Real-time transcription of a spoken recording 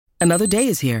Another day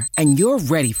is here, and you're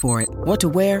ready for it. What to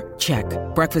wear? Check.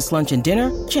 Breakfast, lunch, and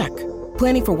dinner? Check.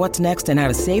 Planning for what's next and how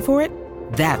to save for it?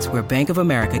 That's where Bank of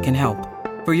America can help.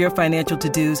 For your financial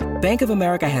to-dos, Bank of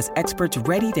America has experts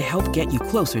ready to help get you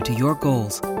closer to your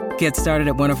goals. Get started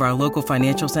at one of our local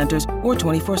financial centers or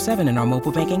 24/7 in our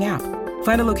mobile banking app.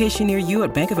 Find a location near you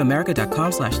at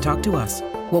bankofamerica.com/talktous.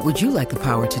 What would you like the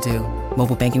power to do?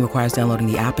 Mobile banking requires downloading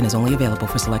the app and is only available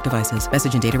for select devices.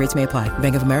 Message and data rates may apply.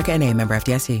 Bank of America N.A., member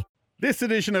FDIC. This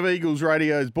edition of Eagles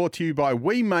Radio is brought to you by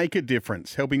We Make a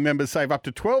Difference, helping members save up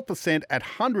to 12% at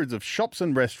hundreds of shops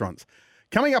and restaurants.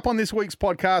 Coming up on this week's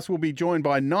podcast, we'll be joined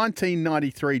by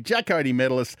 1993 Jack Oatey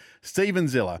medalist Stephen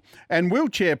Ziller and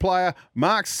wheelchair player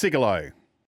Mark Sigalo.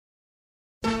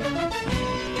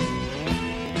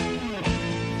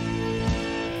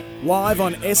 Live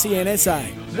on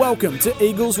SENSA, welcome to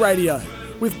Eagles Radio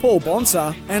with Paul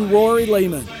Bonser and Rory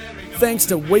Lehman. Thanks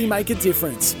to We Make a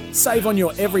Difference. Save on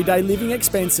your everyday living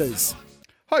expenses.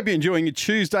 Hope you're enjoying your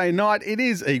Tuesday night. It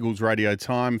is Eagles Radio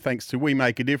time, thanks to We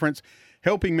Make a Difference,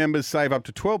 helping members save up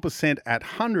to 12% at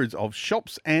hundreds of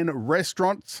shops and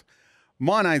restaurants.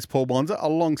 My name's Paul Bonser.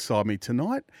 Alongside me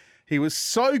tonight, he was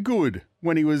so good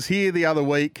when he was here the other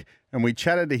week and we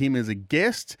chatted to him as a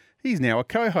guest. He's now a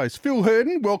co-host. Phil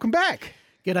Herden, welcome back.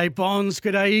 G'day, Bonds.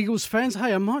 G'day, Eagles fans.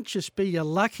 Hey, I might just be your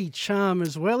lucky charm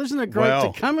as well. Isn't it great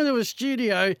to come into a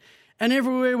studio and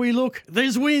everywhere we look,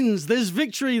 there's wins, there's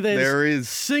victory, there is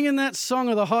singing that song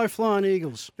of the high-flying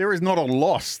Eagles. There is not a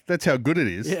loss. That's how good it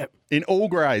is. Yeah. In all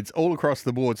grades, all across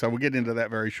the board. So we'll get into that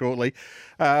very shortly.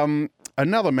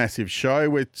 Another massive show.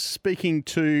 We're speaking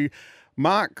to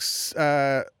Mark's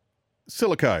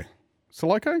Silico.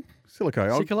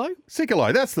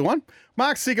 Sigalo, that's the one.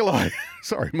 Mark Sigalo.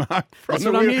 Sorry, Mark. That's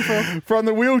what I'm here for. From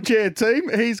the wheelchair team.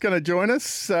 He's going to join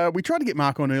us. We tried to get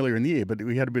Mark on earlier in the year, but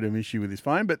we had a bit of an issue with his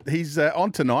phone. But he's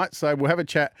on tonight, so we'll have a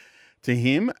chat to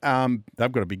him.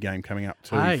 They've got a big game coming up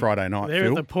too, Friday night, they're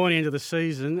Phil. at the pointy end of the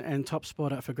season and top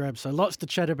spot up for grabs, so lots to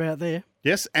chat about there.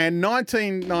 Yes, and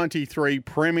 1993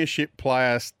 Premiership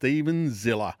player Stephen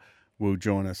Ziller will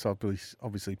join us.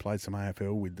 Obviously played some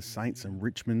AFL with the Saints and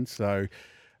Richmond, so...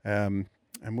 and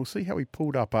we'll see how he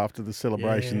pulled up after the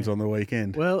celebrations on the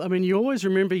weekend. Well, I mean, you always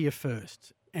remember your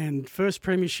first. And first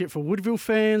premiership for Woodville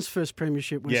fans, first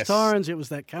premiership West Torrens. It was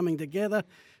that coming together.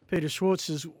 Peter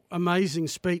Schwartz's amazing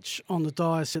speech on the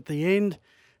dais at the end.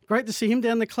 Great to see him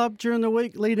down the club during the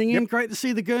week leading in. Great to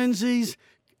see the Guernseys.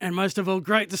 And most of all,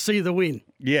 great to see the win.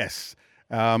 Yes.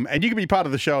 And you can be part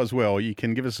of the show as well. You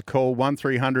can give us a call,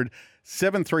 1300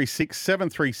 736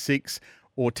 736.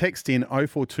 Or text in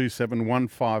 0427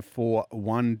 154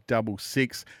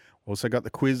 166. Also got the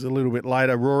quiz a little bit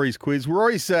later, Rory's quiz.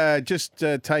 Rory's just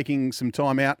taking some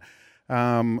time out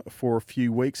for a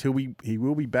few weeks. He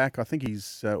will be back. I think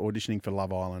he's auditioning for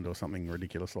Love Island or something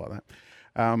ridiculous like that.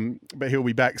 But he'll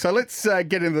be back. So let's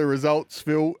get into the results,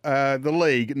 Phil. The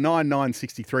league,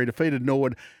 9-9-63, defeated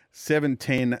Norwood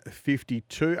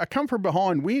 7-10-52. A come from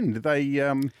behind win.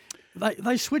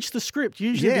 They switch the script.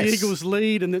 Usually the Eagles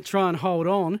lead and then try and hold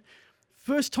on.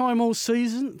 First time all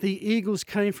season, the Eagles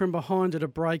came from behind at a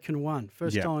break and won.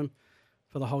 First time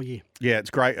for the whole year. Yeah, it's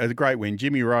great. It's a great win.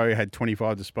 Jimmy Rowe had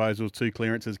 25 disposals, 2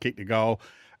 clearances, kicked a goal.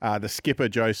 The skipper,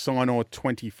 Joe Sinor,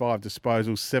 25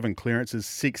 disposals, 7 clearances,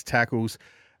 6 tackles.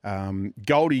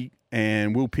 Goldie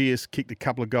and Will Pearce kicked a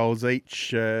couple of goals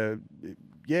each.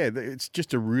 It's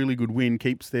just a really good win,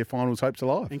 keeps their finals hopes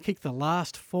alive. And kicked the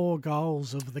last 4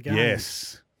 goals of the game.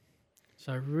 Yes.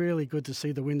 So really good to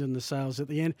see the wind in the sails at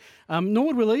the end.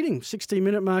 Norwood were leading,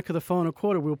 60-minute mark of the final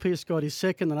quarter. Will Pearce got his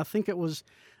second, and I think it was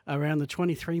around the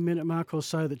 23-minute mark or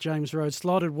so that James Rhodes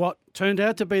slotted what turned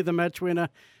out to be the match winner.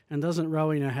 And doesn't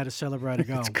Rowie know how to celebrate a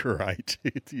goal? It's great.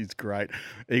 It is great.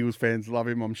 Eagles fans love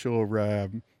him, I'm sure.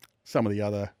 Some of the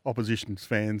other opposition's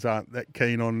fans aren't that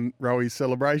keen on Rowie's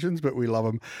celebrations, but we love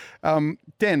them.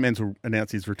 Dan Menzel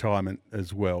announced his retirement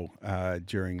as well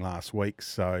during last week.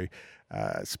 So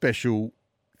special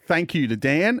thank you to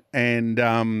Dan, and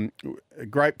a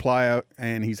great player.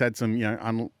 And he's had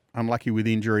some, unlucky with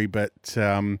injury, but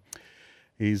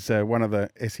he's one of the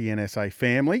SENSA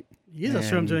family. Yes, I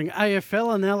saw him doing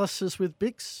AFL analysis with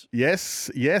Bix. Yes,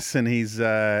 and he's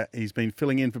been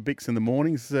filling in for Bix in the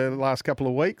mornings the last couple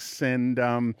of weeks, and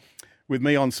with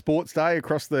me on Sports Day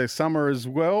across the summer as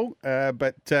well.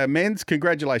 But Menz,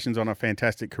 congratulations on a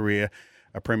fantastic career,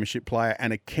 a premiership player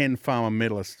and a Ken Farmer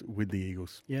medalist with the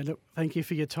Eagles. Yeah, look, thank you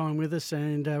for your time with us,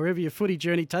 and wherever your footy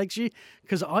journey takes you,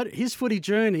 because his footy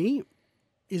journey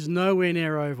is nowhere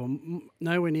near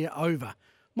over.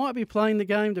 Might be playing the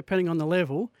game depending on the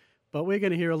level, but we're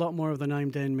going to hear a lot more of the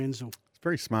name Dan Menzel. He's a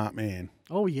very smart man.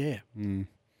 Oh, yeah.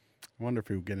 I wonder if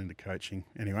he'll get into coaching.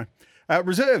 Anyway,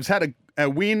 reserves had a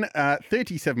win,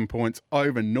 37 points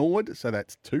over Norwood. So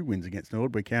that's 2 wins against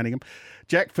Norwood. We're counting them.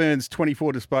 Jack Ferns,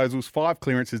 24 disposals, 5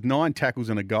 clearances, 9 tackles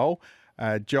and a goal.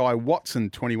 Jai Watson,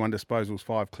 21 disposals,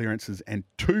 5 clearances and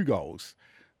 2 goals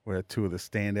were 2 of the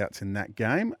standouts in that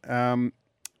game.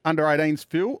 Under 18s,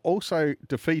 Phil also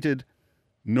defeated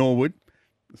Norwood.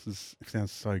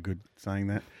 Sounds so good saying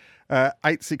that.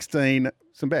 8-16,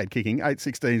 some bad kicking,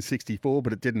 8-16-64,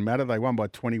 but it didn't matter. They won by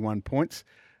 21 points.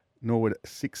 Norwood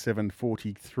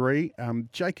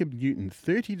 6-7-43. Jacob Newton,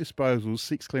 30 disposals,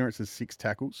 6 clearances, 6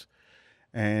 tackles.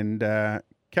 And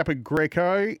Kappa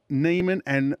Greco, Neiman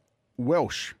and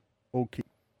Welsh all kicked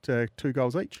 2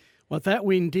 goals each. What that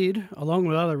win did, along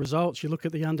with other results, you look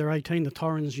at the under-18, the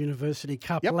Torrens University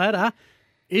Cup ladder.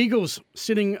 Eagles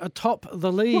sitting atop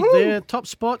the lead there, top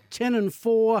spot,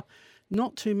 10-4.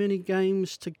 Not too many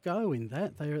games to go in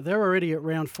that. They're already at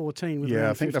round 14 with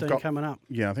round 15 coming up.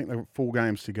 Yeah, I think they've got 4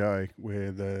 games to go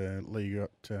where the league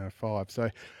got 5. So,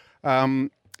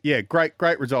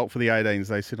 great result for the 18s.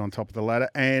 They sit on top of the ladder.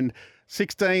 And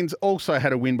 16s also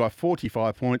had a win by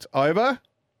 45 points over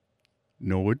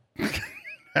Norwood.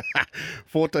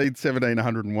 14-17,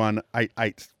 101,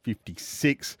 8-8,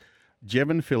 56.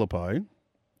 Jevon Filippo,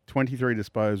 23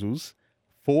 disposals,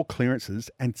 4 clearances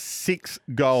and 6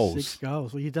 goals. 6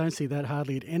 goals. Well, you don't see that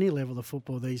hardly at any level of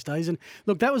football these days. And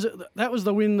look, that was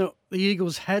the win that the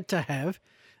Eagles had to have.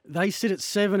 They sit at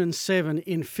 7-7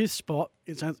 in 5th spot.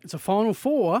 It's a Final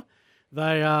Four.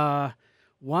 They are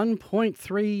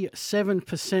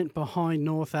 1.37% behind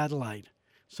North Adelaide.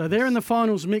 So they're in the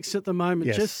finals mix at the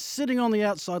moment, just sitting on the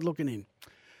outside looking in.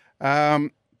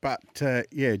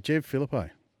 Jev Filippo.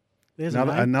 There's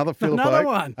another Filippo. Another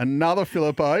one. Another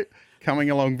Filippo coming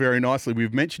along very nicely.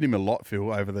 We've mentioned him a lot,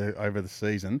 Phil, over the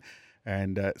season.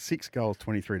 And 6 goals,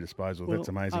 23 disposals. Well, that's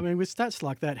amazing. I mean, with stats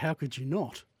like that, how could you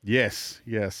not? Yes.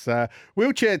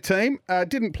 Wheelchair team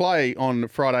didn't play on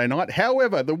Friday night.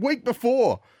 However, the week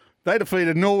before, they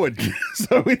defeated Norwood.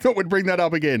 So we thought we'd bring that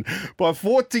up again by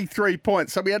 43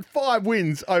 points. So we had 5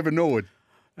 wins over Norwood.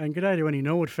 And g'day to any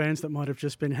Norwood fans that might have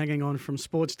just been hanging on from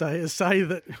Sports Day SA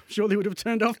that surely would have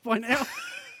turned off by now.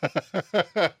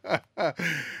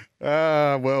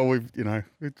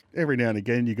 Every now and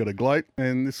again you got to gloat,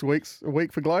 and this week's a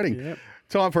week for gloating. Yep.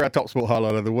 Time for our top sport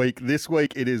highlight of the week. This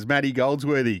week it is Matty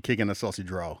Goldsworthy kicking a sausage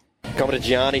roll.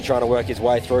 Gianni trying to work his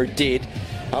way through, did,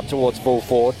 up towards full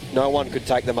forward. No one could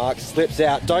take the mark, slips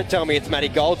out. Don't tell me it's Matty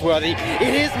Goldsworthy.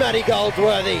 It is Matty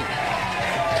Goldsworthy.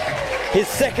 His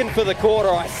second for the quarter.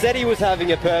 I said he was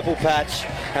having a purple patch,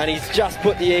 and he's just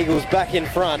put the Eagles back in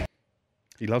front.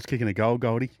 He loves kicking a goal,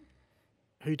 Goldie.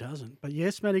 Who doesn't? But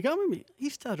yes, Matty Goldsworthy, he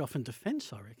started off in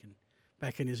defence, I reckon,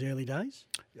 back in his early days.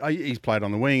 He's played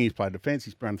on the wing, he's played defence,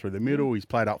 he's run through the middle, he's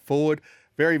played up forward.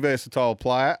 Very versatile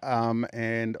player,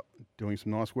 and doing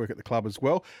some nice work at the club as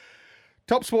well.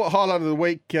 Top sport highlight of the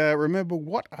week. Remember,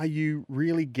 what are you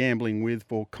really gambling with?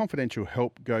 For confidential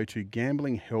help, go to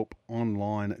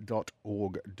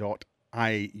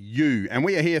gamblinghelponline.org.au. And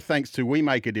we are here thanks to We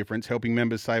Make a Difference, helping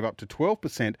members save up to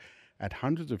 12% at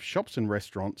hundreds of shops and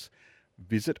restaurants.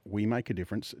 Visit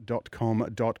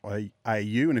wemakeadifference.com.au.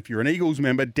 And if you're an Eagles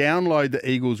member, download the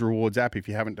Eagles Rewards app. If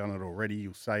you haven't done it already,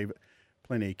 you'll save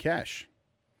plenty of cash.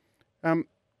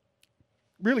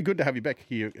 Really good to have you back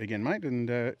here again, mate,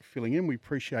 and filling in. We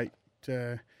appreciate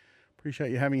you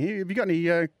having you here. Have you got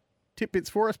any tidbits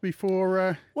for us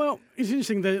before? Well, it's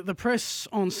interesting. The press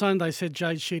on Sunday said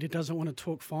Jade Sheeter doesn't want to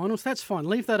talk finals. That's fine.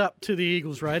 Leave that up to the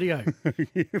Eagles radio.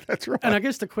 Yeah, that's right. And I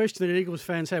guess the question that Eagles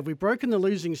fans have, we've broken the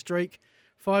losing streak,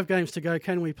 5 games to go.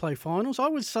 Can we play finals? I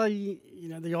would say,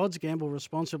 the odds, gamble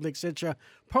responsibly, etc.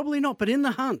 Probably not, but in the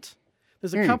hunt.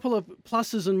 There's a couple of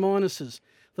pluses and minuses.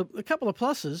 The couple of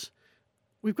pluses,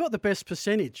 we've got the best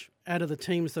percentage out of the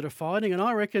teams that are fighting, and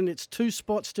I reckon it's 2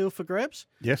 spots still for grabs.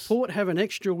 Yes. Port have an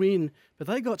extra win, but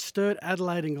they got Sturt,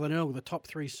 Adelaide and Glenelg, the top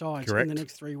 3 sides, in the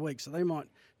next 3 weeks, so they might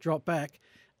drop back.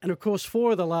 And, of course,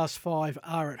 4 of the last 5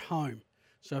 are at home.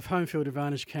 So if home field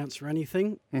advantage counts for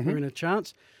anything, we're in a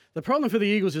chance. The problem for the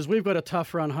Eagles is we've got a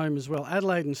tough run home as well.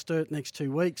 Adelaide and Sturt next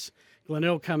 2 weeks,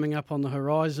 Glenelg coming up on the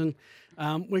horizon.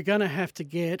 We're going to have to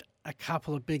get a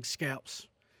couple of big scalps.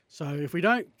 So if we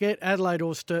don't get Adelaide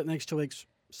or Sturt next 2 weeks,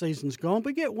 season's gone. If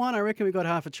we get one, I reckon we've got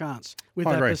half a chance with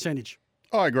that percentage.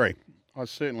 I agree. I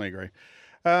certainly agree.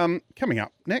 Coming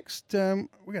up next, we're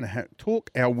going to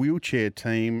talk our wheelchair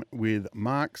team with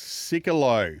Mark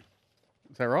Sikolo.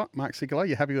 Is that right? Mark Sikolo,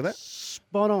 you happy with that?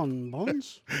 Spot on,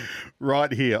 Bonds.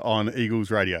 Right here on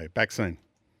Eagles Radio. Back soon.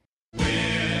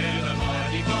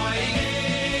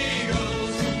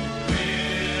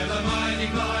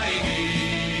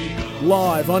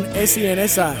 live on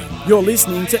SENSA. You're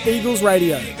listening to Eagles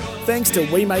Radio. Thanks to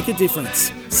We Make a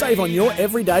Difference. Save on your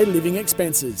everyday living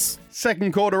expenses.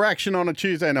 Second quarter action on a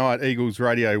Tuesday night. Eagles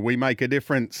Radio, We Make a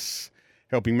Difference.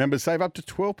 Helping members save up to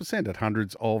 12% at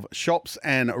hundreds of shops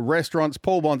and restaurants.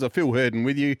 Paul Bonser, Phil Herden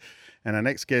with you. And our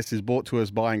next guest is brought to us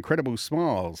by Incredible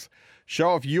Smiles.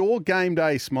 Show off your game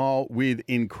day smile with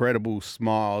Incredible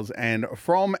Smiles. And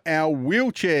from our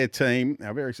wheelchair team,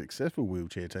 our very successful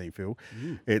wheelchair team, Phil,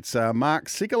 it's Mark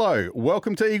Sicolo.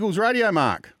 Welcome to Eagles Radio,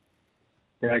 Mark.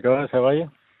 Yeah, guys, how are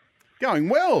you? Going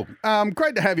well.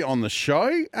 Great to have you on the show.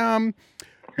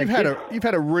 You've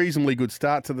had a reasonably good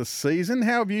start to the season.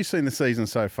 How have you seen the season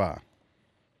so far?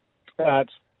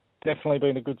 It's definitely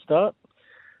been a good start.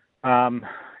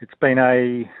 It's been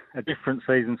a different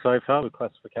season so far with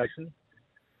classification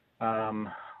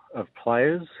of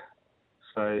players.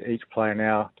 So each player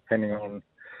now, depending on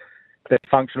their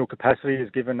functional capacity, is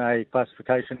given a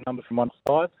classification number from 1 to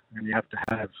 5, and you have to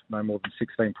have no more than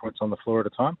 16 points on the floor at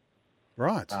a time.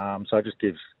 Right. So it just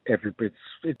gives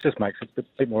it just makes it a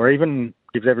bit more even,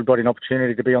 gives everybody an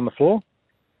opportunity to be on the floor.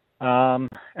 And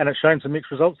it's shown some mixed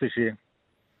results this year.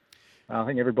 I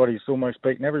think everybody's almost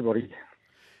beaten everybody.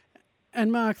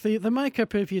 And Mark, the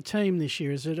makeup of your team this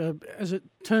year, has it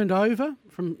turned over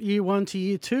from year 1 to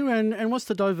year 2? And what's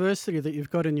the diversity that you've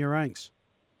got in your ranks?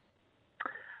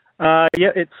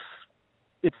 Yeah,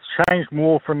 it's changed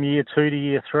more from year 2 to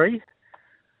year 3,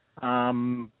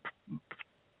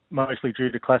 mostly due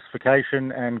to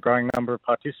classification and growing number of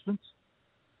participants.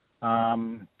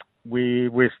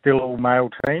 We're still all male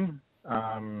team,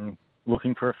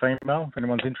 looking for a female if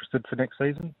anyone's interested for next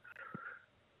season.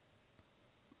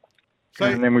 So,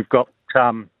 and then we've got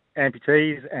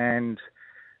amputees and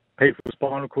people with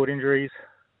spinal cord injuries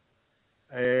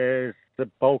as the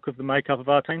bulk of the makeup of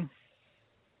our team.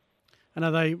 And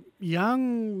are they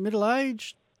young,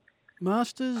 middle-aged,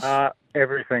 masters?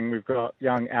 Everything. We've got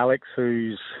young Alex,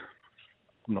 who's,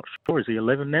 I'm not sure, is he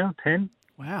 11 now, 10?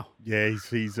 Wow. Yeah,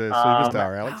 he's a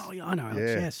superstar, Alex. Oh, yeah, I know Alex,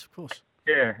 yes, of course.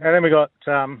 Yeah, and then we've got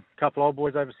a couple old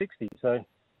boys over 60, so...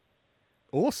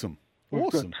 Awesome.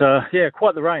 Got,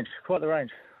 quite the range. All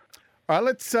right,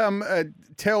 let's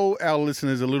tell our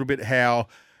listeners a little bit how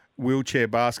wheelchair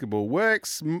basketball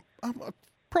works.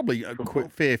 Probably a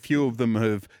fair few of them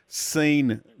have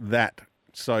seen that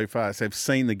so far, so they've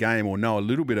seen the game or know a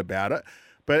little bit about it.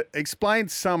 But explain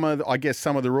some of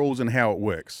the rules and how it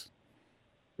works.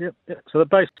 Yep. So the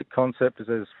basic concept is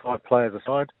there's 5 players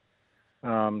aside,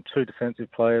 2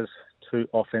 defensive players, 2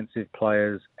 offensive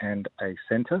players, and a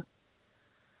centre.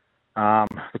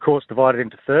 The court's divided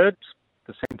into thirds.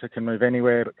 The centre can move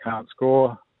anywhere but can't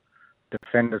score.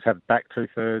 Defenders have back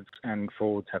 2/3 and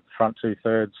forwards have front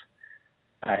 2/3.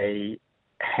 A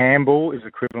handball is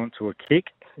equivalent to a kick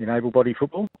in able-bodied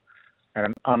football, and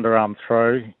an underarm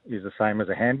throw is the same as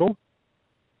a handball.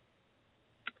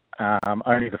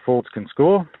 Only the forwards can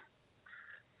score,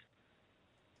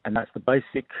 and that's the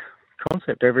basic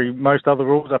concept. Most other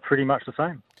rules are pretty much the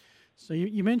same. So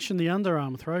you mentioned the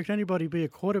underarm throw. Can anybody be a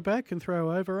quarterback and throw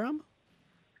overarm?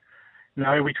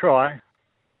 No, we try.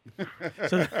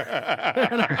 So,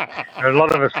 a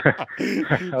lot of us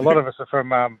are from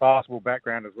basketball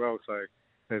background as well, so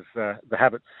there's the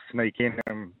habits sneak in,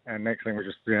 and next thing we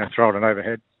just throw it an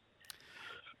overhead.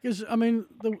 Because I mean,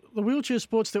 the wheelchair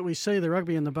sports that we see, the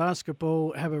rugby and the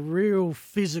basketball, have a real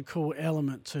physical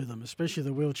element to them, especially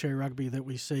the wheelchair rugby that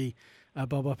we see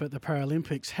bob up at the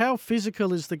Paralympics. How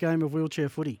physical is the game of wheelchair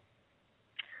footy?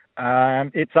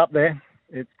 It's up there.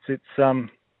 It's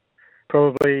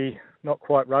probably not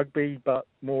quite rugby, but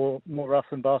more rough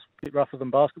than bit rougher than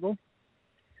basketball.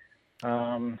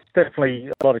 Definitely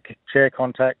a lot of chair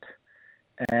contact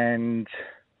and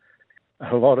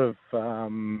a lot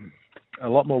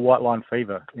more white line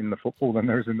fever in the football than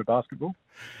there is in the basketball.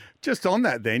 Just on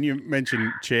that then, you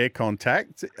mentioned chair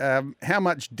contact. How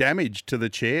much damage to the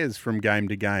chairs from game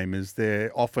to game? Is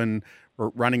there often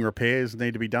running repairs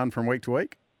need to be done from week to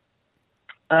week?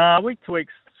 Week to week,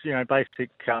 basic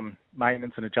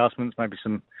maintenance and adjustments, maybe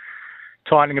some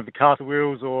tightening of the caster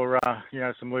wheels or,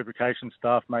 some lubrication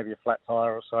stuff, maybe a flat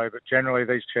tyre or so. But generally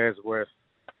these chairs are worth,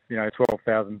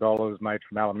 $12,000 made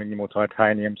from aluminium or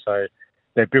titanium. So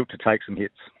they're built to take some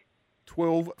hits.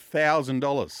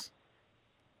 $12,000?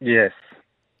 Yes.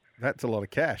 That's a lot of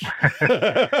cash.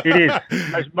 It is.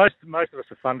 Most of us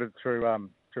are funded through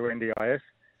NDIS,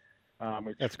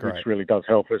 which really does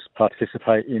help us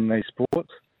participate in these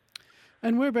sports.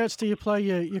 And whereabouts do you play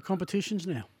your competitions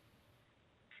now?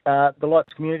 The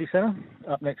Lights Community Centre,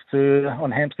 up next on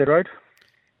Hampstead Road.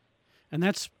 And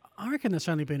I reckon that's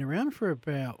only been around for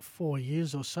about 4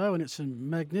 years or so, and it's a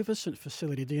magnificent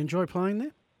facility. Do you enjoy playing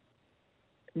there?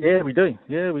 Yeah, we do.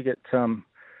 Yeah, we get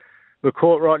the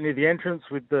court right near the entrance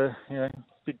with the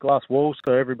big glass walls,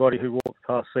 so everybody who walks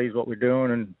past sees what we're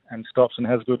doing and stops and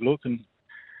has a good look, and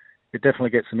it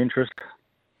definitely gets some interest.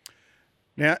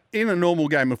 Now, in a normal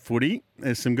game of footy,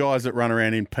 there's some guys that run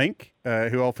around in pink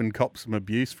who often cop some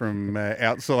abuse from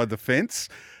outside the fence.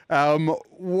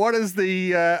 What is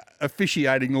the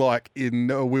officiating like in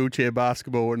wheelchair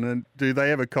basketball, and do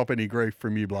they ever cop any grief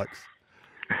from you blokes?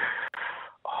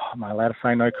 Am I allowed to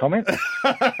say no comment?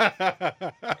 That's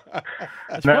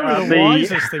probably the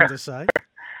wisest thing to say.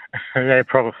 Yeah,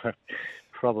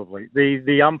 probably.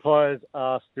 The umpires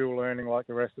are still learning like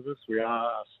the rest of us. We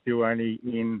are still only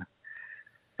in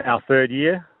our third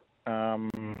year,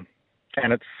 and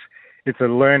it's a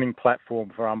learning platform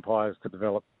for umpires to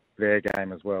develop their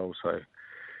game as well. So,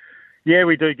 yeah,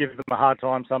 we do give them a hard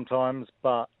time sometimes,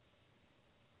 but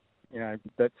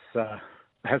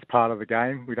that's part of the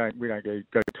game. We don't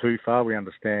go too far. We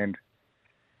understand,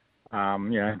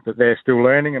 that they're still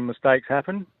learning and mistakes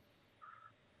happen.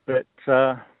 But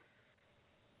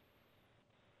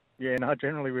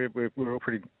generally we're all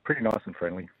pretty nice and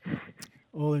friendly.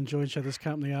 All enjoy each other's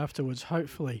company afterwards,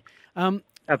 hopefully.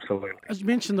 Absolutely. As you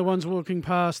mentioned, the ones walking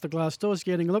past the glass doors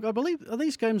getting a look. I believe, are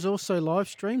these games also live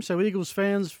streamed? So Eagles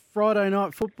fans, Friday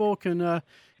night football can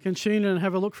tune in and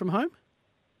have a look from home?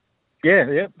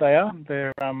 Yeah, they are.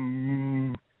 They're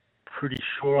pretty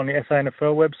sure on the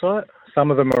SANFL website. Some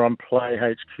of them are on Play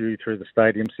HQ through the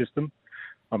stadium system.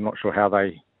 I'm not sure how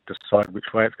they decide which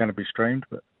way it's going to be streamed,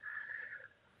 but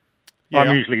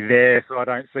I'm usually there, so I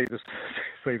don't see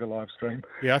the live stream.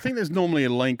 Yeah, I think there's normally a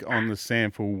link on the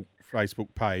SANFL Facebook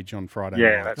page on Friday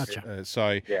night. That's it.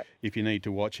 So if you need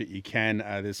to watch it, you can.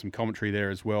 There's some commentary there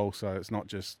as well, so it's not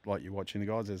just like you're watching the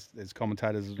guys. There's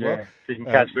commentators as well. Yeah, if you can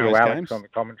catch little Alex games on the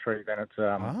commentary, then it's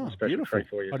a special treat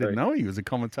for you. I didn't know he was a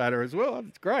commentator as well.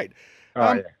 That's great.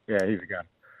 Yeah, he's a gun.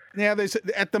 Now,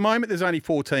 at the moment, there's only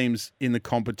 4 teams in the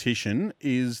competition.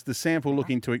 Is the SANFL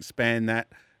looking to expand that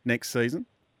next season?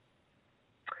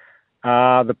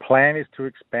 The plan is to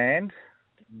expand.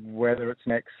 Whether it's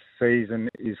next season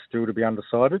is still to be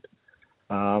undecided.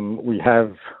 We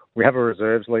have a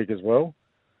reserves league as well.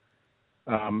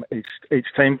 Each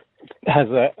team has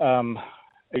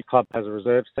each club has a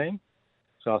reserves team,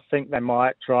 so I think they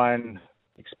might try and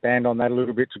expand on that a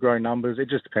little bit to grow numbers. It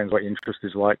just depends what interest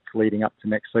is like leading up to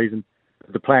next season.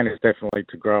 The plan is definitely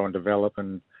to grow and develop,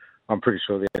 and I'm pretty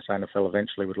sure the SANFL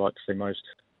eventually would like to see most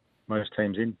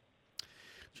teams in.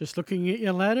 Just looking at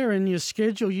your ladder and your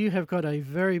schedule, you have got a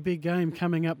very big game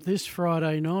coming up this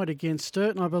Friday night against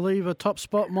Sturt, and I believe a top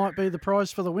spot might be the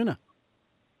prize for the winner.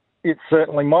 It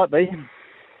certainly might be.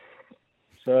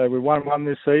 So we won one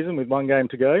this season with 1 game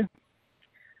to go.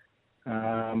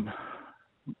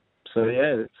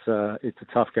 It's a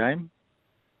tough game.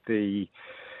 It's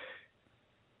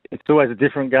always a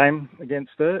different game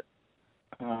against Sturt.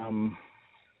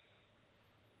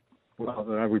 I don't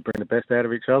know, we bring the best out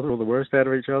of each other or the worst out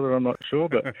of each other, I'm not sure,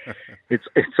 but it's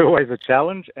always a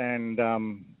challenge, and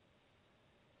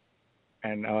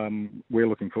we're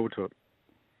looking forward to it.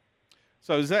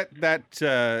 So is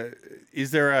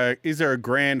is there a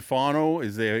grand final?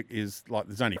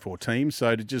 There's only 4 teams,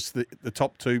 so did just the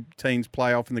top 2 teams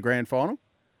play off in the grand final?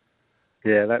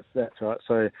 Yeah, that's right.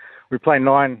 So we play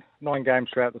 9 games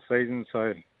throughout the season,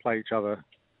 so play each other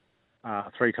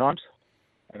 3 times,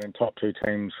 and then top 2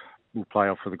 teams will play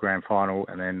off for the grand final,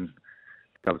 and then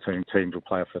the other 2 teams will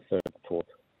play off for third and fourth.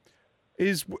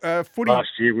 Is footy?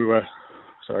 Last year we were.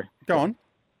 Sorry. Go on.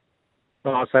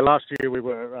 Oh, so last year we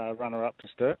were runner-up to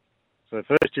Sturt. So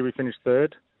first year we finished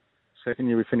third. Second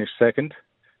year we finished second.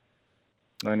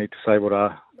 No need to say what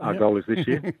our goal is this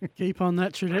year. Keep on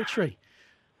that trajectory.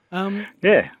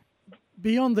 Yeah.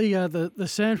 Beyond the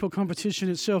SANFL competition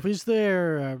itself,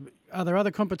 are there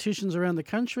other competitions around the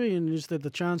country, and is there the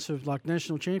chance of like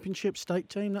national championship, state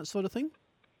team, that sort of thing?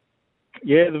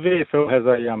 Yeah, the VFL has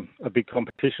a big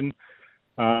competition.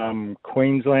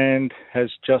 Queensland has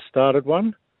just started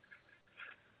one.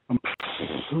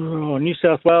 New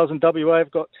South Wales and WA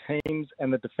have got teams,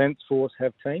 and the Defence Force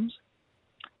have teams.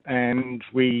 And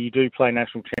we do play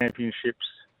national championships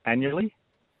annually.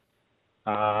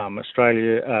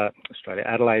 Adelaide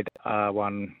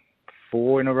won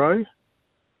 4 in a row.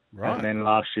 Right. And then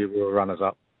last year we were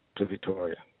runners-up to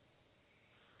Victoria.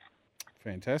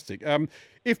 Fantastic.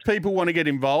 If people want to get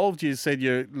involved, you said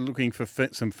you're looking for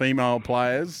some female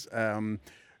players.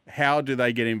 How do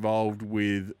they get involved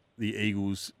with the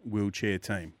Eagles wheelchair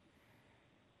team?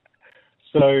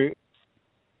 So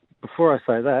before I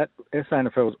say that,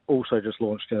 SANFL has also just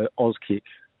launched an Auskick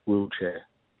wheelchair.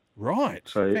 Right.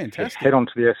 So fantastic. head on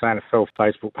to the SANFL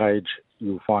Facebook page.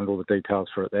 you'll find all the details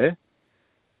for it there.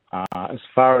 As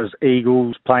far as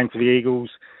Eagles, playing for the Eagles,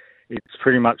 it's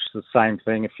pretty much the same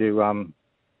thing. If you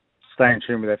stay in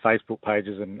tune with their Facebook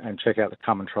pages and check out the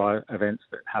Come and Try events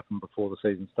that happen before the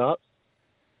season starts,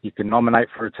 you can nominate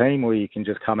for a team, or you can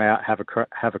just come out, have a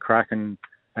crack and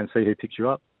see who picks you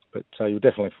up. But you'll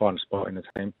definitely find a spot in the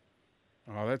team.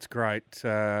 Oh, that's great.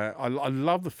 I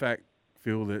love the fact,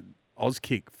 Phil, that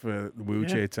Auskick for the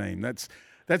wheelchair team.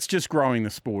 That's just growing the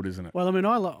sport, isn't it? Well, I mean,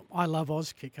 I love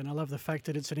Auskick, and I love the fact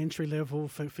that it's an entry level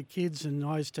for kids, and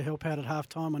I used to help out at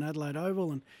halftime on Adelaide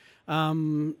Oval.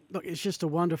 And look, it's just a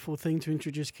wonderful thing to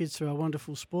introduce kids to our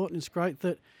wonderful sport, and it's great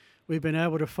that we've been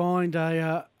able to find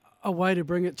a way to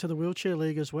bring it to the wheelchair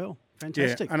league as well.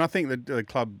 Fantastic. Yeah, and I think that the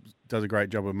club does a great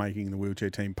job of making the wheelchair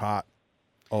team part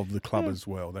of the club as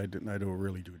well. They do a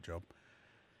really good job.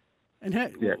 And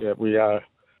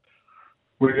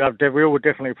we will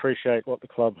definitely appreciate what the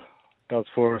club does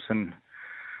for us, and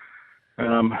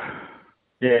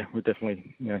we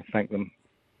definitely thank them.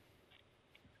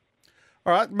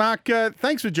 All right, Mark,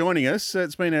 thanks for joining us.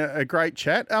 It's been a great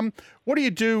chat. What do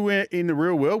you do in the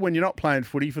real world when you're not playing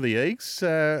footy for the Eagles?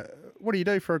 What do you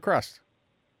do for a crust?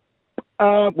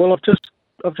 Well,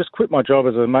 I've just quit my job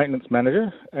as a maintenance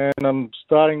manager, and I'm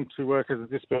starting to work as a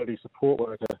disability support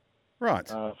worker. Right.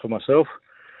 For myself.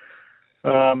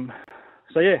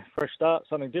 Fresh start,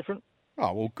 something different.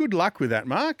 Oh, well, good luck with that,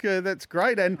 Mark. That's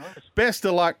great. And best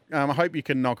of luck. I hope you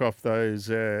can knock off those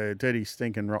dirty,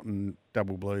 stinking, rotten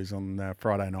double blues on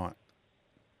Friday night.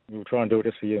 We'll try and do it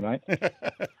just for you, mate.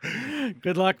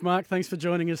 Good luck, Mark. Thanks for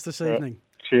joining us this evening.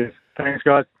 Cheers. Thanks,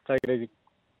 guys. Take it easy.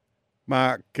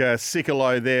 Mark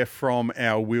Sicolo there from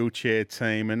our wheelchair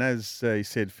team. And as he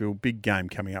said, Phil, big game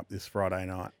coming up this Friday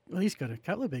night. Well, he's got a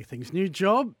couple of big things. New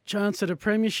job, chance at a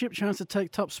premiership, chance to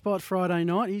take top spot Friday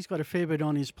night. He's got a fair bit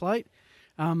on his plate.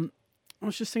 I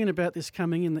was just thinking about this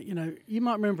coming in that, you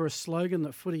might remember a slogan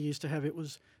that footy used to have. It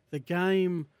was the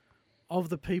game of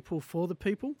the people for the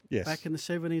people. Yes. Back in the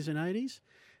 70s and 80s.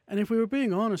 And if we were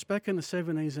being honest, back in the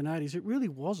 70s and 80s, it really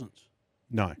wasn't.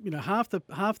 No. Half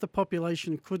the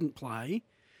population couldn't play,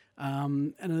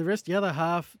 and the other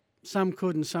half, some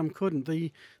could and some couldn't.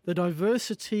 The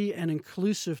diversity and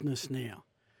inclusiveness now,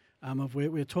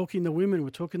 we're talking the women, we're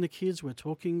talking the kids, we're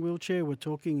talking wheelchair, we're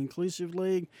talking inclusive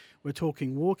league, we're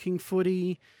talking walking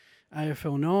footy,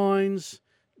 AFL 9s,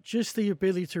 just the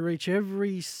ability to reach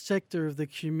every sector of the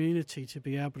community to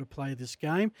be able to play this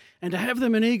game and to have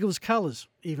them in Eagles colours,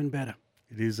 even better.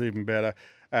 It is even better.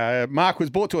 Mark was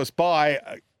brought to us by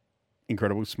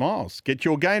Incredible Smiles. Get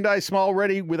your game day smile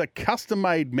ready with a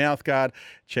custom-made mouthguard.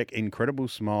 Check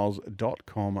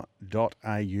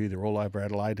incrediblesmiles.com.au. They're all over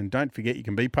Adelaide. And don't forget, you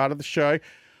can be part of the show,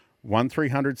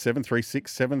 1300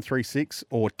 736 736,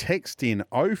 or text in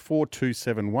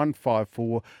 0427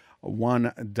 154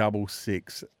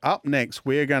 166. Up next,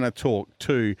 we're going to talk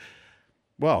to,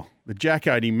 the Jack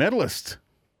Oatey medalist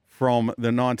from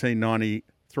the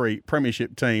 1993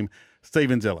 Premiership team,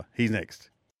 Steven Zeller. He's next.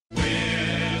 We're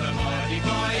the mighty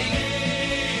flying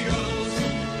Eagles.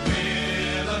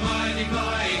 We're the mighty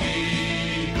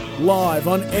flying Eagles. Live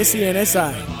on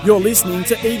SENSA, you're listening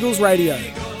to Eagles Radio.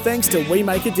 Thanks to We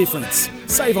Make a Difference.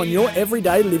 Save on your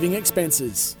everyday living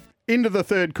expenses. Into the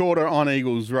third quarter on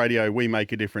Eagles Radio, We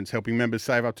Make a Difference, helping members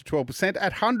save up to 12%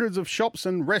 at hundreds of shops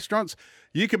and restaurants.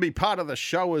 You can be part of the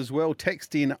show as well.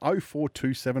 Text in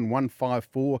 0427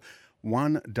 154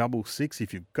 166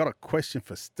 if you've got a question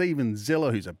for Steven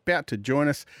Zeller, who's about to join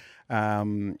us.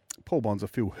 Paul Bonds,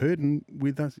 Phil Herden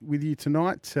with you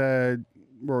tonight.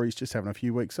 Rory's just having a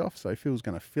few weeks off, so Phil's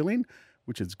going to fill in,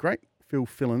 which is great. Phil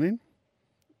filling in.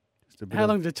 How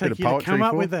long did it take you to come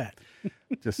up with that?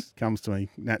 Just comes to me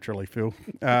naturally, Phil.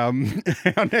 Our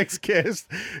next guest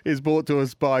is brought to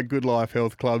us by Good Life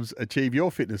Health Clubs. Achieve your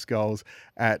fitness goals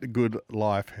at Good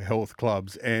Life Health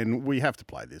Clubs. And we have to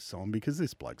play this song because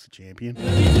this bloke's a champion.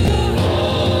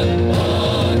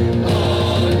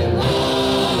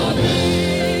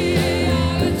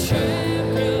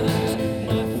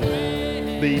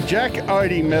 The Jack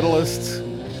Oatey medalist,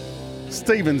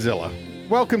 Steven Zeller.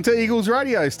 Welcome to Eagles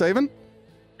Radio, Steven.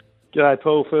 G'day,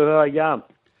 Paul. How are you going?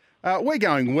 We're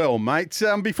going well, mate.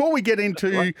 Before we get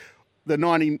into the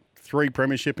 93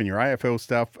 Premiership and your AFL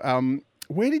stuff,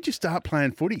 where did you start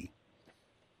playing footy?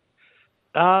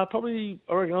 Probably,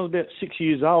 I reckon I was about 6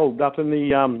 years old up in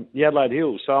the Adelaide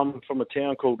Hills. So I'm from a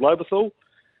town called Lobethal.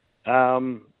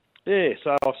 So I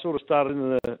sort of started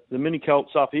in the mini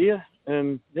colts up here,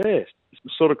 and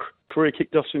sort of career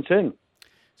kicked off since then.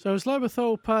 So is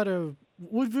Lobethal part of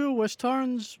Woodville, West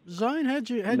Torrens zone? How'd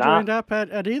you end up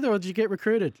at either, or did you get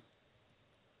recruited?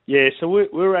 Yeah, so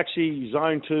we're actually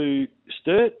zone 2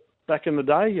 Sturt back in the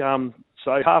day.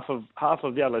 So half of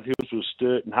the Adelaide Hills was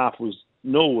Sturt and half was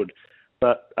Norwood.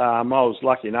 But I was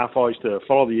lucky enough. I used to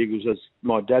follow the Eagles as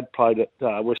my dad played at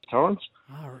West Torrens.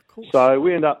 Oh, of course. So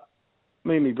me and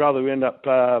my brother, we end up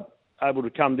able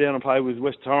to come down and play with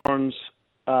West Torrens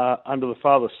under the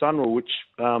father-son rule, which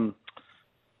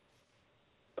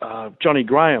Johnny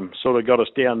Graham sort of got us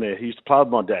down there. He used to play with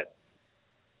my dad.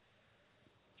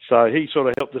 So he sort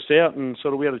of helped us out, and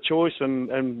sort of we had a choice,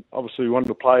 and obviously we wanted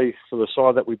to play for the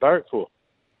side that we barracked for.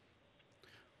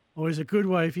 Always a good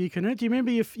way for you, Canute. Do you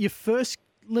remember your first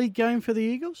league game for the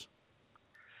Eagles?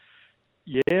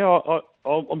 Yeah, I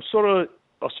sort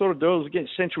of do. It was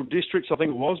against Central Districts, I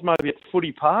think it was, maybe at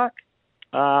Footy Park.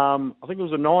 I think it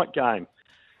was a night game.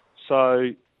 So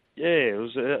yeah,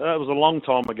 that was a long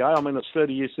time ago. I mean, it's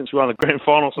 30 years since we won the grand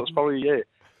final, so it's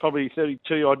probably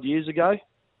 32 odd years ago.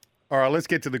 All right, let's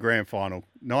get to the grand final.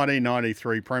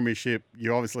 1993 Premiership.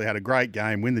 You obviously had a great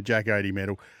game, win the Jack Oatey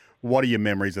medal. What are your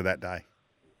memories of that day?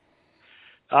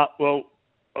 Well,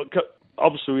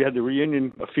 obviously we had the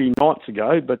reunion a few nights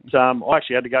ago, but I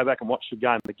actually had to go back and watch the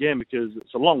game again because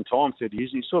it's a long time, 30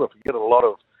 years, and you sort of forget a lot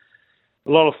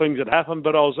of things that happened.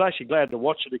 But I was actually glad to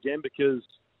watch it again because,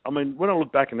 I mean, when I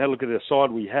look back and had a look at the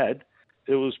side we had,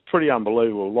 it was pretty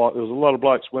unbelievable. Like, there was a lot of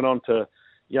blokes went on to,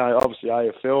 obviously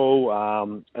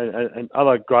AFL and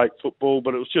other great football,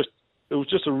 but it was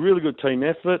just a really good team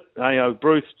effort.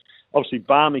 Bruce, obviously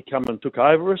Barmy come and took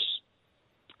over us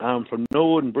from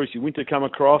Norwood, and Brucey Winter come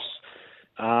across,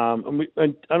 and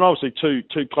obviously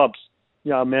two clubs,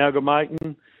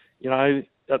 amalgamating.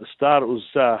 At the start it was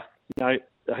a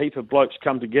heap of blokes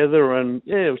come together, and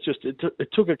it was just it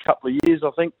took a couple of years,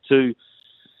 I think, to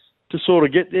sort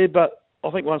of get there, but I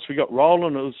think once we got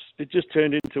rolling, it just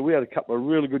turned into, we had a couple of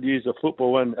really good years of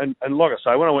football, and like I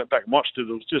say, when I went back and watched it,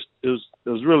 it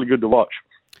was really good to watch.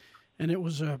 And it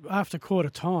was after quarter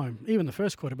time, even the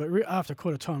first quarter, but after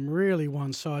quarter time, really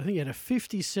one side. I think you had a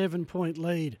 57-point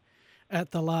lead at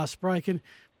the last break, and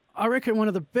I reckon one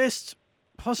of the best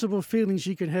possible feelings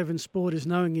you can have in sport is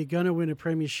knowing you're going to win a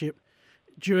premiership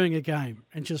during a game,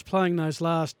 and just playing those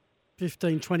last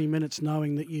 15, 20 minutes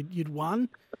knowing that you'd won.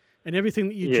 And everything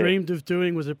that you dreamed of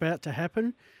doing was about to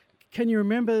happen. Can you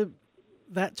remember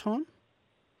that time?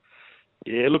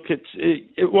 Yeah, look,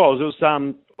 it was.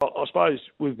 I suppose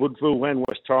with Woodville and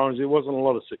West Torrens, there wasn't a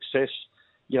lot of success.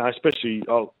 Especially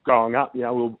growing up. We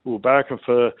were barracking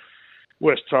for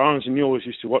West Torrens, and you always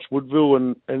used to watch Woodville,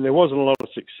 and there wasn't a lot of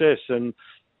success. And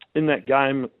in that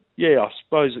game, I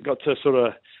suppose it got to sort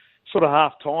of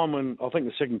half time, and I think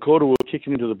the second quarter we were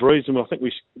kicking into the breeze, and I think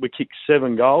we kicked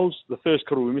 7 goals. The first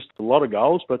quarter we missed a lot of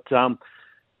goals, but I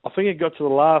think it got to the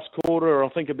last quarter. I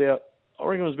reckon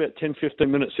it was about 10,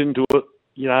 15 minutes into it,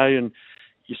 and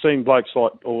you've seen blokes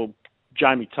like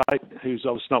Jamie Tate, who's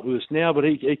obviously not with us now, but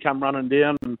he come running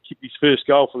down and kicked his first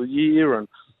goal for the year,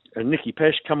 and Nicky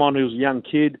Pesh come on, who was a young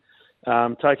kid,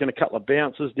 taking a couple of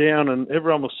bounces down, and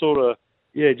everyone was sort of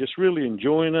just really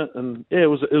enjoying it, and it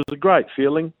was a great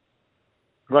feeling.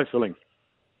 Great feeling.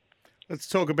 Let's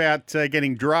talk about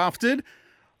getting drafted.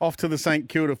 Off to the St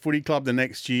Kilda Footy Club the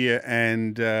next year,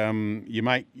 and you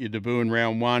make your debut in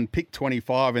round 1, pick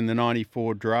 25 in the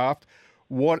 94 draft.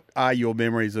 What are your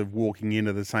memories of walking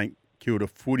into the St Kilda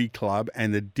Footy Club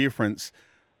and the difference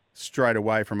straight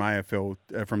away from AFL,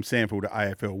 from SANFL to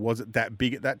AFL? Was it that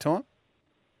big at that time?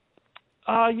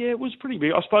 It was pretty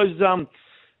big. I suppose, it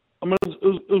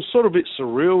was sort of a bit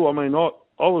surreal. I mean,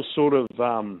 I was sort of,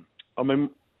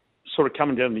 sort of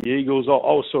coming down to the Eagles. I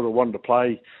was sort of wanting to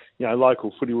play,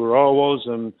 local footy where I was,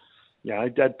 and,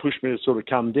 Dad pushed me to sort of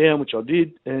come down, which I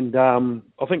did. And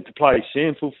I think to play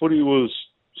SANFL footy was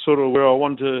sort of where I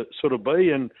wanted to sort of be.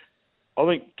 And I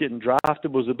think getting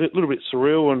drafted was a little bit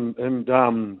surreal. And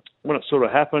when it sort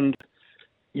of happened,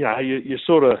 you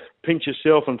sort of pinch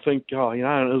yourself and think, it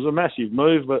was a massive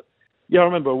move. But, I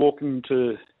remember walking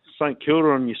to St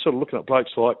Kilda and you're sort of looking at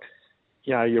blokes like,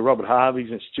 your Robert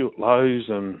Harveys and Stuart Lowe's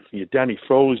and your Danny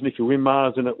Frawley's, Nicky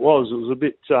Winmars, and it was a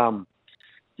bit,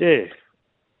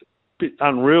 bit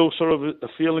unreal, sort of a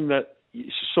feeling that you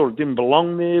sort of didn't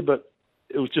belong there, but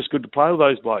it was just good to play with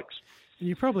those blokes.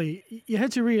 You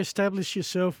had to re-establish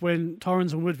yourself when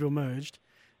Torrens and Woodville merged.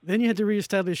 Then you had to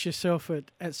re-establish yourself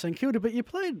at St Kilda, but you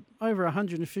played over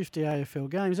 150 AFL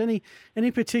games.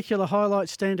 Any particular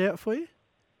highlights stand out for you?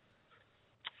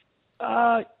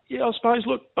 I suppose.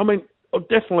 Look, I mean,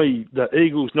 definitely the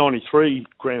Eagles 93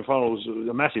 grand final was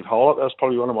a massive highlight. That was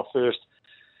probably one of my first,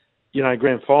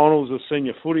 grand finals of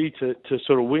senior footy to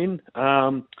sort of win.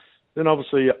 Then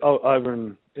obviously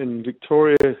over in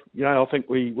Victoria, I think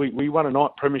we won a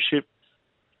night premiership.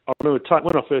 I remember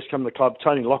when I first came to the club,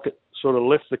 Tony Lockett sort of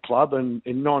left the club. And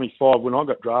in '95, when I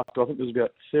got drafted, I think there was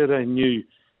about 13 new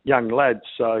young lads.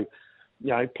 So,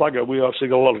 Plugger, we obviously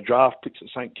got a lot of draft picks at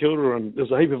St Kilda, and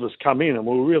there's a heap of us come in, and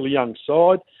we were a really young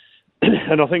side.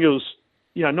 And I think it was,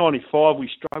 95 we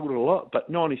struggled a lot, but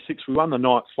 96 we won the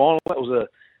night final. That was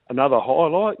another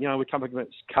highlight. We come up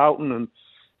against Carlton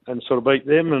and sort of beat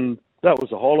them, and that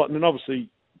was a highlight. And then obviously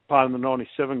playing the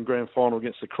 97 grand final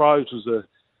against the Crows was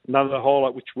another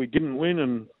highlight, which we didn't win.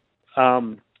 And,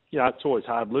 it's always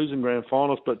hard losing grand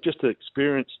finals, but just to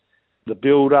experience the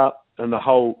build-up and the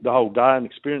whole day and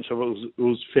experience of it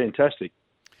was fantastic.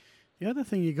 The other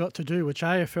thing you got to do, which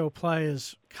AFL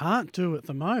players can't do at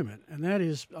the moment, and that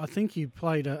is, I think you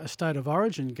played a State of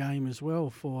Origin game as well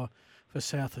for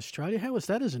South Australia. How was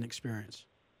that as an experience?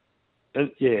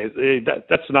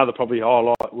 That's another probably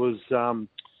highlight was I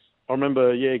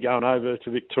remember going over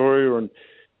to Victoria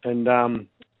and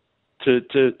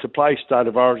to play State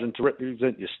of Origin, to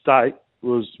represent your state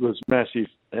was massive.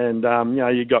 And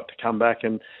you got to come back,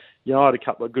 and I had a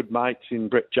couple of good mates in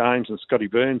Brett James and Scotty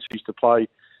Burns who used to play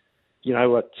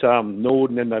at Nord,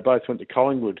 and then they both went to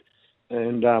Collingwood.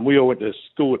 And we all went to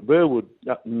school at Burwood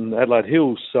up in Adelaide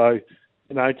Hills. So,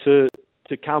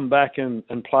 to come back and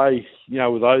play,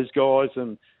 with those guys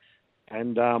and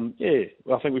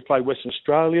I think we played Western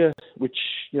Australia, which,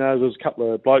 there was a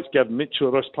couple of blokes, Gavin Mitchell,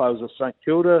 the rest players of St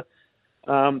Kilda.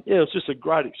 It was just a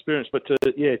great experience. But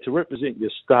to represent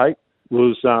your state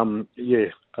was,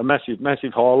 a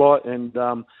massive highlight.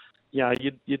 And,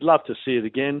 you'd love to see it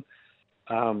again.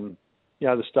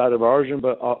 The State of Origin,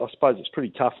 but I suppose it's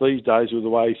pretty tough these days with the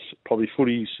way probably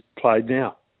footy's played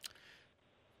now.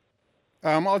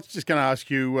 I was just going to ask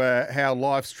you how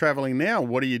life's travelling now.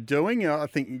 What are you doing? I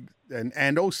think,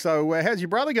 and also, how's your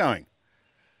brother going?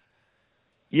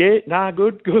 Good.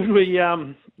 We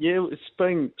it's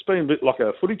been a bit like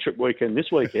a footy trip weekend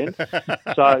this weekend.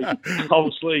 So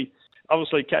obviously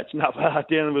catching up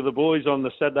down with the boys on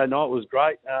the Saturday night was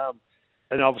great.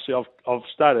 And obviously I've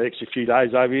stayed an extra few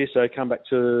days over here, so I come back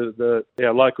to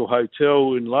our local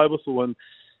hotel in Lobethal,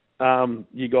 and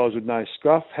you guys would know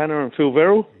Scruff, Hannah and Phil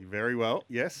Verrill. Very well,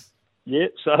 yes. Yeah,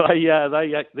 so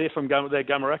they're from they're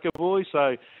Gumaraka boys,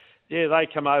 so they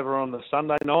come over on the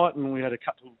Sunday night, and we had a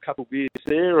couple beers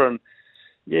there, and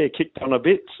kicked on a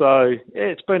bit. So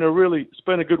it's been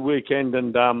a good weekend,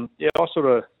 and I sort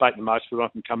of make the most of it. I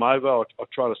can come over. I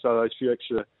try to stay those few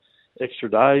extra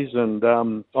days, and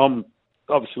I'm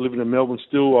obviously living in Melbourne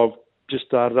still. I've just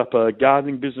started up a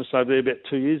gardening business over there about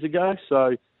 2 years ago.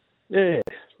 So,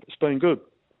 it's been good.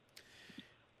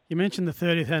 You mentioned the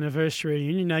 30th anniversary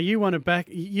reunion. Now, you won a Jack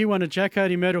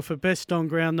Oatey medal for Best On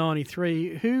Ground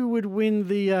 93. Who would win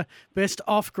the Best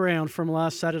Off Ground from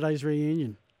last Saturday's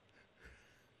reunion?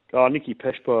 Oh, Nicky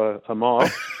Pesh by a mile.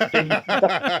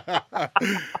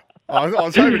 I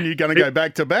was hoping you're going to go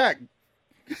back to back.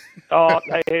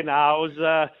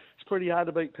 It's pretty hard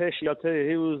to beat Pesci. I tell you,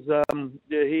 he was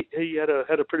he had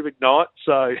a pretty big night,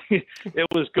 so it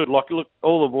was good. Like, look,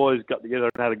 all the boys got together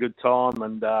and had a good time,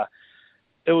 and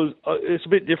it's a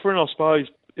bit different, I suppose.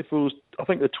 If it was, I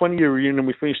think the 20-year reunion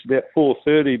we finished about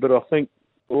 4:30, but I think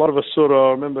a lot of us I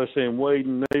remember seeing Weed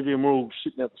and Nevy, and we're all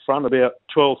sitting at the front about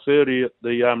 12:30 at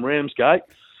the Ramsgate.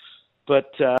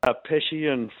 But Pesci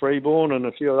and Freeborn and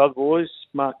a few other boys,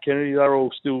 Mark Kennedy, they're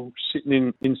all still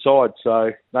sitting inside,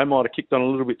 so they might have kicked on a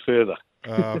little bit further.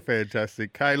 Oh,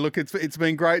 fantastic. Hey, look, it's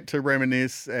been great to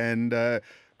reminisce, and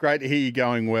great to hear you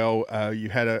going well. You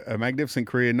had a magnificent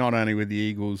career, not only with the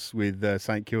Eagles, with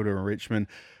St Kilda and Richmond.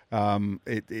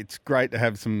 It's great to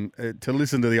have to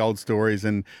listen to the old stories,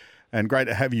 and great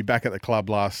to have you back at the club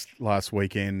last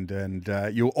weekend. And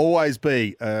you'll always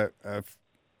be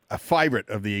a favourite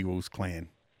of the Eagles clan.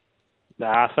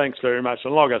 Thanks very much.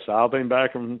 And like I say, I've been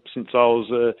back since I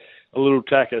was a little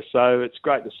tacker, so it's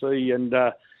great to see. And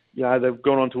they've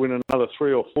gone on to win another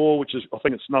 3 or 4, I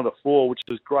think it's another 4, which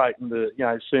is great. And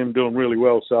see them doing really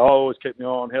well. So I always keep my eye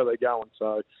on how they're going.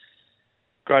 So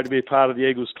great to be a part of the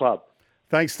Eagles club.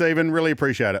 Thanks, Stephen. Really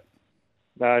appreciate it.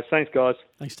 Thanks, guys.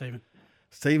 Thanks, Stephen.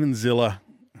 Stephen Ziller,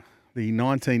 the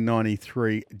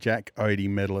 1993 Jack Oatey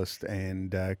medalist,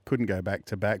 and couldn't go back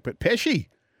to back. But Pesci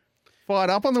fired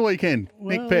up on the weekend.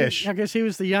 Well, Nick Pesh. I guess he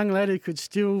was the young lad who could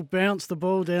still bounce the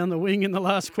ball down the wing in the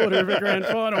last quarter of a grand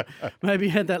final. Maybe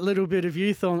had that little bit of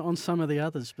youth on some of the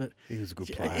others. But he was a good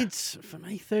player. It's, for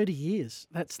me, 30 years.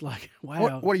 That's like,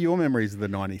 wow. What are your memories of the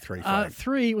 93 flag?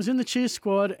 3 was in the cheer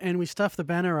squad, and we stuffed the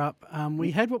banner up.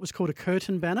 We had what was called a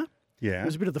curtain banner. Yeah. It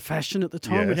was a bit of the fashion at the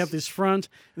time. Yes. We'd have this front,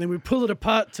 and then we'd pull it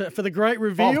apart for the great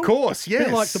reveal. Of course, yes. A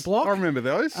bit like the block. I remember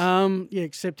those.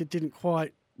 Except it didn't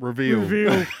quite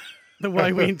reveal the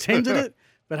way we intended it.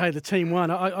 But hey, the team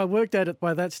won. I worked at it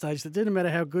by that stage. It didn't matter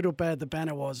how good or bad the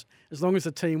banner was. As long as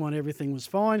the team won, everything was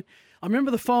fine. I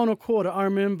remember the final quarter. I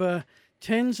remember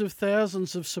tens of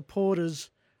thousands of supporters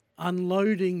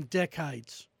unloading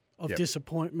decades of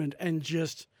disappointment and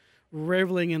just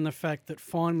reveling in the fact that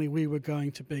finally we were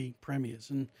going to be premiers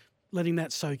and letting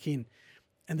that soak in.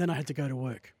 And then I had to go to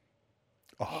work.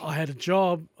 I had a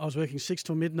job. I was working 6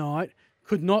 till midnight,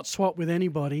 could not swap with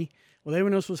anybody. Well,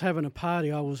 everyone else was having a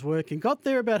party. I was working. Got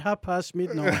there about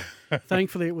midnight.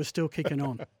 Thankfully, it was still kicking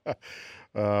on.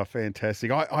 Fantastic.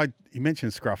 You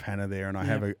mentioned Scruff Hannah there, and I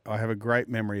have a great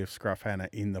memory of Scruff Hannah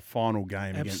in the final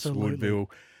game against Woodville.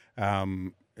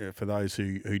 For those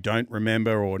who don't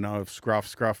remember or know of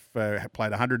Scruff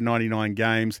played 199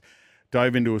 games,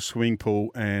 dove into a swimming pool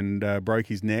and broke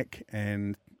his neck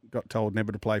and got told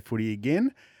never to play footy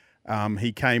again.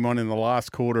 He came on in the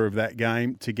last quarter of that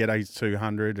game to get his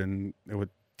 200, and there were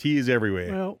tears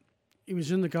everywhere. Well, he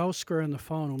was in the goal square in the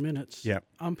final minutes. Yeah.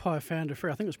 Umpire found a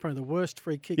free. I think it was probably the worst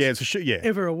free kick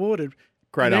ever awarded.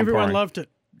 Great and umpiring. Everyone loved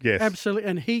it. Yes. Absolutely.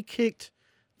 And he kicked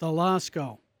the last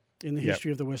goal in the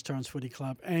history of the West Torrens Footy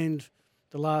Club and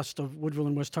the last of Woodville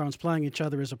and West Torrens playing each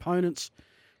other as opponents.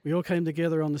 We all came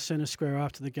together on the centre square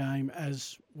after the game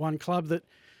as one club that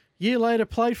year later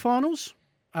played finals.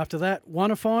 After that,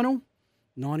 won a final.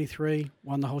 93,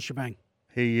 won the whole shebang.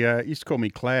 He used to call me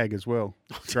Clag as well,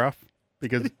 Scruff,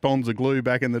 because bonds of glue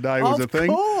back in the day was a thing.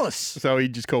 Of course. So he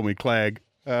just called me Clag,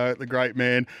 the great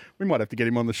man. We might have to get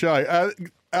him on the show.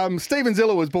 Stephen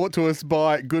Zilla was brought to us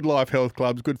by Good Life Health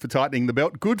Clubs. Good for tightening the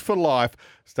belt. Good for life.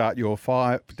 Start your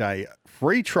 5-day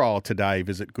free trial today.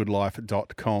 Visit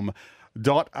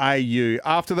goodlife.com.au.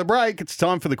 After the break, it's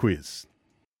time for the quiz.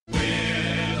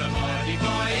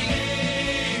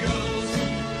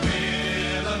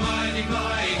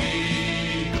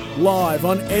 Live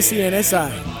on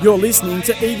SENSA, you're listening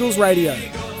to Eagles Radio.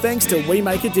 Thanks to We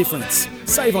Make a Difference.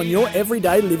 Save on your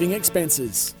everyday living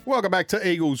expenses. Welcome back to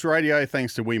Eagles Radio.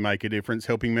 Thanks to We Make a Difference,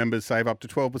 helping members save up to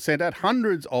 12% at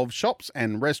hundreds of shops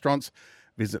and restaurants.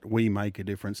 Visit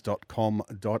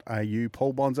wemakeadifference.com.au.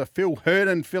 Paul Bonser, Phil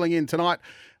Herden filling in tonight.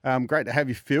 Great to have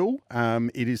you, Phil.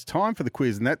 It is time for the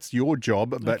quiz, and that's your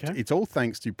job, but it's all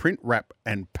thanks to Print, Wrap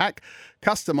and Pack.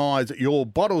 Customise your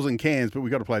bottles and cans, but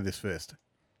we've got to play this first.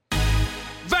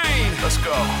 Vane. Let's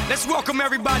go. Let's welcome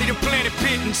everybody to Planet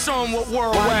Pit and show them what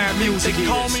worldwide music is.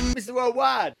 Call me Mr.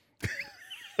 Worldwide.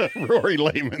 Rory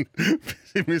Lehman,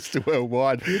 Mr.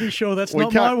 Worldwide. Pretty sure that's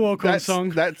not my walk-on song.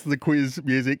 That's the quiz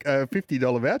music.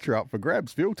 $50 voucher up for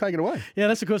grabs. Phil, take it away. Yeah,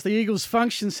 that's, of course, the Eagles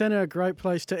Function Centre. A great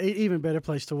place to eat, even better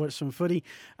place to watch some footy.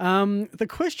 The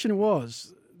question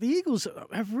was, the Eagles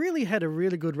have really had a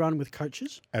really good run with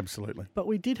coaches. Absolutely. But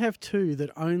we did have two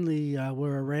that only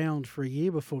were around for a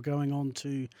year before going on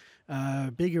to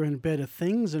bigger and better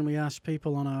things. And we asked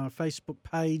people on our Facebook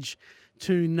page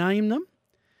to name them.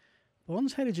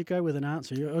 Bonds, how did you go with an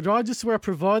answer? Or do I just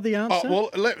provide the answer? Oh,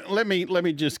 well, let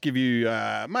me just give you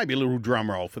maybe a little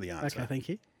drum roll for the answer. Okay, thank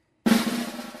you. The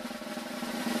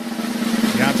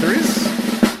answer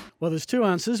is? Well, there's two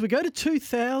answers. We go to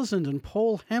 2000 and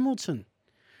Paul Hamilton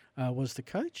was the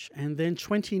coach. And then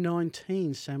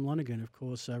 2019, Sam Lonergan, of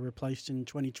course, replaced in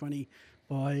 2020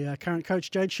 by current coach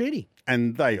Jade Sheedy.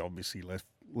 And they obviously left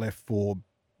for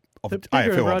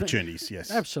AFL opportunities,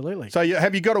 yes. Absolutely. So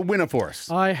have you got a winner for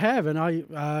us? I have, and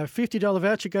 $50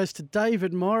 voucher goes to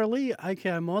David Morley,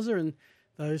 aka Mozza, and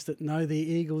those that know the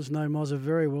Eagles know Mozza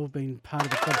very well, being part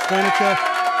of the club's furniture.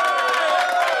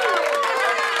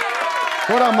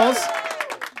 Well done, Moz.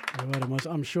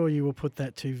 I'm sure you will put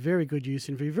that to very good use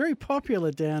and be very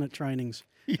popular down at trainings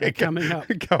coming up.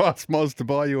 Go ask Moz to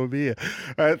buy you a beer.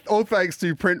 All thanks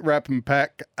to Print, Wrap and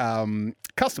Pack.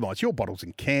 Customise your bottles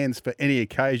and cans for any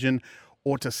occasion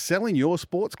or to sell in your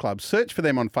sports club. Search for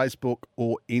them on Facebook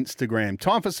or Instagram.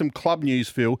 Time for some club news,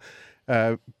 Phil.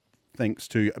 Thanks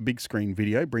to a big screen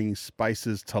video bringing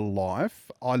spaces to life.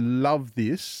 I love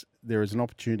this. There is an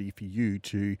opportunity for you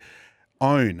to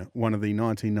own one of the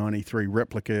 1993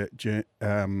 replica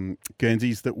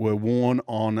Guernseys that were worn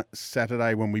on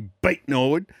Saturday when we beat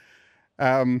Norwood.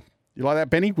 You like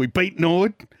that, Benny? We beat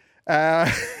Norwood.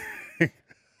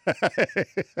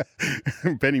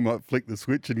 Benny might flick the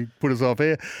switch and put us off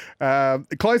air.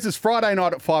 It closes Friday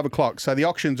night at 5 o'clock. So the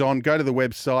auction's on. Go to the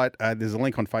website. There's a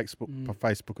link on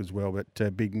Facebook as well. But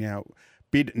bid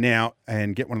now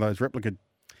and get one of those replica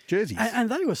jerseys. And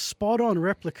they were spot-on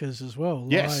replicas as well.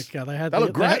 Yes. Like, they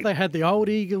look great. They had the old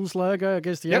Eagles logo. I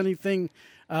guess the only thing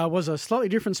was a slightly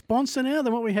different sponsor now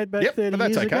than what we had back 30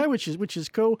 years ago, which is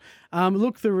cool.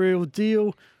 Look the real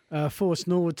deal. forced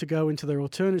Norwood to go into their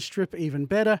alternate strip even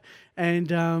better.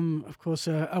 And, of course,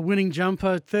 a winning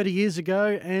jumper 30 years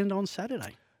ago and on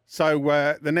Saturday.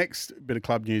 So the next bit of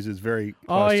club news is very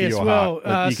close to your heart.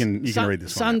 But you can read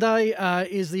this one. Sunday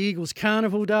is the Eagles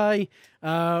Carnival Day.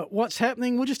 What's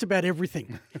happening? Well, just about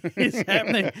everything is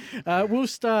happening. We'll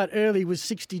start early with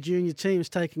 60 junior teams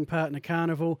taking part in a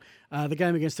carnival. The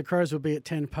game against the Crows will be at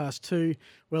 2:10.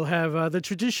 We'll have the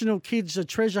traditional kids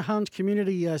treasure hunt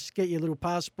community. Get your little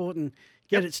passport and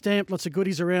get it stamped. Lots of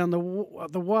goodies around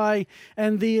the way.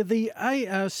 And the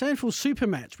Sandful Super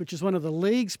Match, which is one of the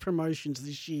league's promotions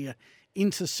this year,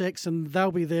 intersects, and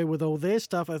they'll be there with all their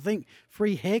stuff. I think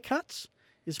free haircuts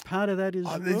is part of that as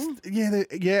well.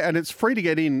 Yeah, and it's free to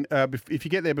get in if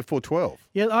you get there before 12.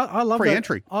 Yeah, I love free that.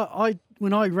 entry.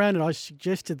 When I ran it, I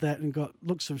suggested that and got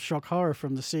looks of shock horror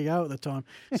from the CEO at the time.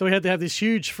 So we had to have this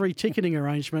huge free ticketing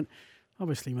arrangement.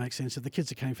 Obviously makes sense if the kids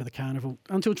that came for the carnival.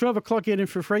 Until 12 o'clock, get in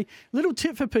for free. Little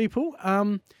tip for people,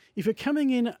 if you're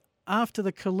coming in after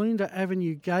the Caloonda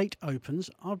Avenue gate opens,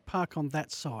 I'd park on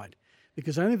that side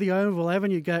because only the Oval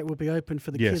Avenue gate will be open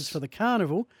for the kids for the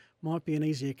carnival. Might be an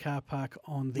easier car park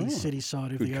on the city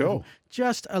side of the Oval.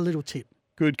 Just a little tip.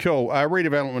 Good call.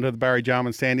 Redevelopment of the Barry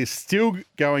Jarman stand is still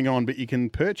going on, but you can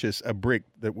purchase a brick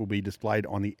that will be displayed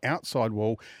on the outside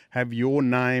wall. Have your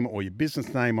name or your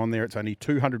business name on there. It's only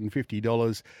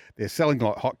 $250. They're selling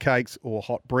like hotcakes or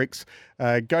hot bricks.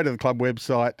 Go to the club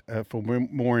website for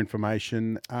more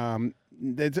information.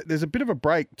 There's a bit of a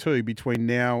break too between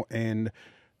now and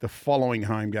the following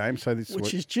home game. So this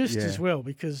is just as well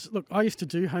because, look, I used to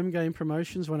do home game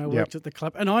promotions when I worked at the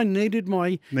club and I needed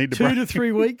my 2 to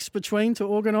 3 weeks between to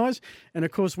organise. And, of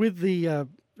course, with the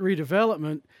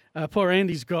redevelopment, poor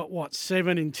Andy's got,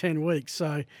 7 in 10 weeks.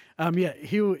 So,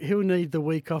 he'll need the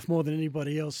week off more than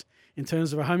anybody else in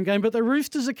terms of a home game. But the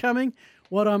Roosters are coming.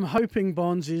 What I'm hoping,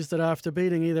 Bonds, is that after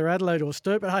beating either Adelaide or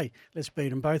Sturt, but, hey, let's beat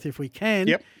them both if we can.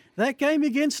 Yep. That game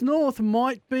against North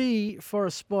might be for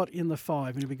a spot in the 5.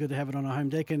 And it'd be good to have it on our home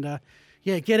deck. And,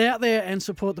 get out there and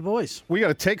support the boys. We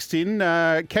got a text in.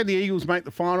 Can the Eagles make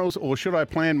the finals or should I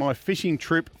plan my fishing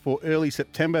trip for early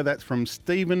September? That's from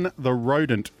Stephen the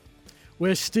Rodent.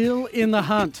 We're still in the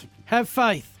hunt. Have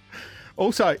faith.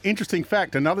 Also, interesting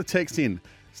fact, another text in.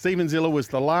 Stephen Ziller was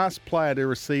the last player to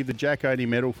receive the Jack Oatey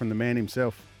medal from the man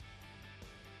himself.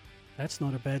 That's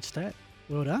not a bad stat.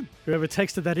 Well done. Whoever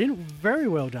texted that in, very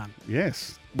well done.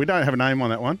 Yes. We don't have a name on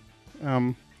that one.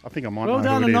 I think I might know who it is.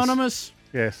 Well done, Anonymous.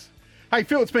 Yes. Hey,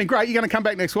 Phil, it's been great. You're going to come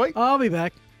back next week? I'll be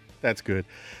back. That's good.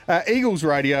 Eagles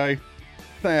Radio.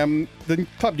 The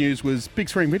club news was Big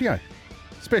Screen Video.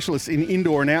 Specialists in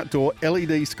indoor and outdoor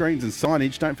LED screens and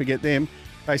signage. Don't forget them.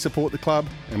 They support the club,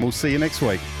 and we'll see you next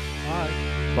week. Bye.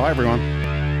 Bye, everyone.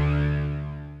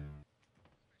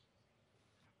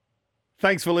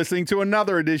 Thanks for listening to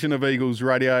another edition of Eagles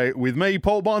Radio with me,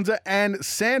 Paul Bonza, and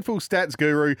Sandful Stats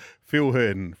Guru, Phil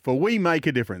Herden. For we make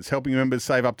a difference, helping members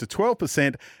save up to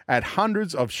 12% at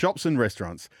hundreds of shops and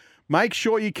restaurants. Make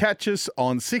sure you catch us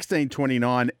on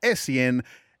 1629 SEN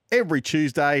every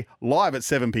Tuesday, live at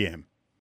 7 p.m.